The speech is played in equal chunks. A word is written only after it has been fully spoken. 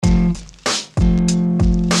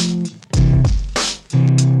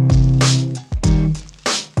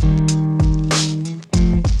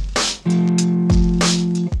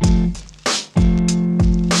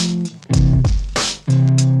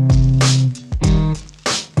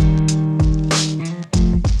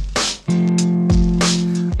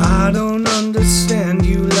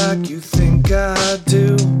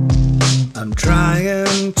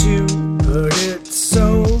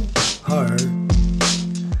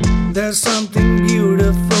There's something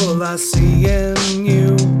beautiful I see in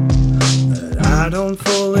you that I don't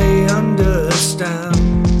fully understand.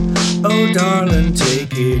 Oh darling,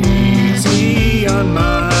 take it easy on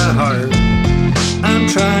my heart. I'm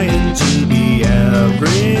trying to be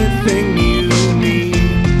everything you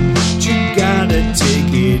need. But you gotta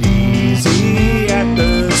take it easy at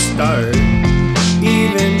the start.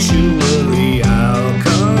 Eventually I'll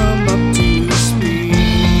come up to speed.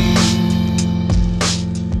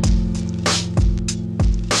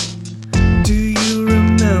 Do you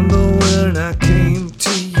remember when I came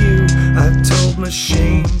to you? I told my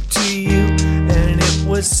shame to you, and it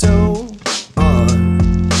was so odd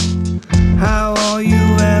how all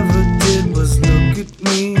you ever did was look at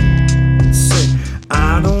me and say,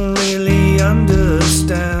 I don't really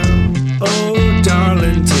understand. Oh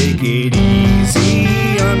darling, take it easy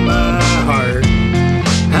on my heart.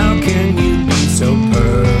 How can you be so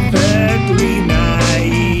perfectly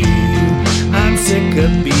naive? I'm sick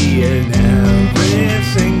of being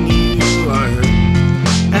everything you are,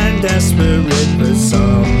 and desperate for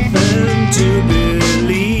something to believe.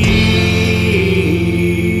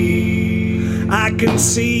 I can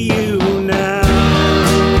see you now.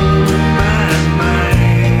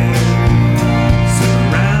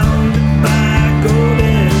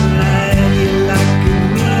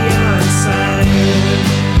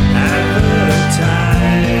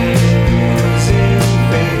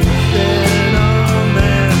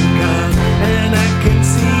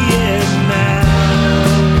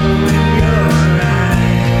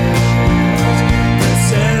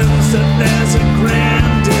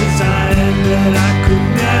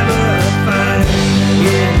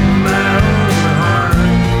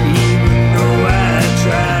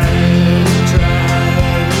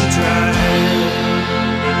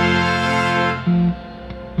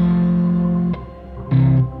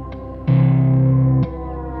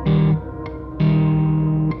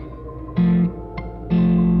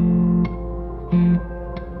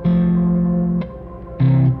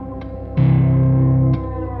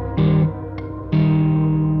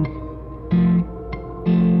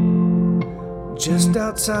 Just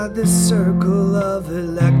outside this circle of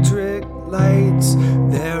electric lights,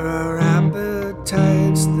 there are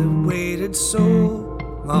appetites that waited so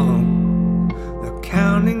long. They're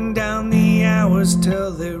counting down the hours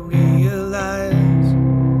till they realize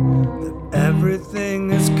that everything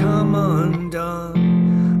has come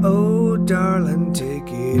undone. Oh darling, take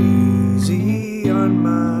it easy on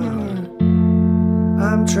my heart.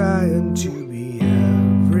 I'm trying to be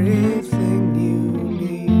everything you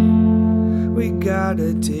need. We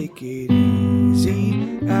gotta take it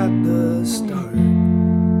easy at the start.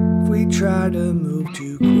 If we try to move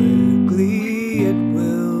too quickly, it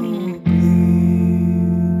will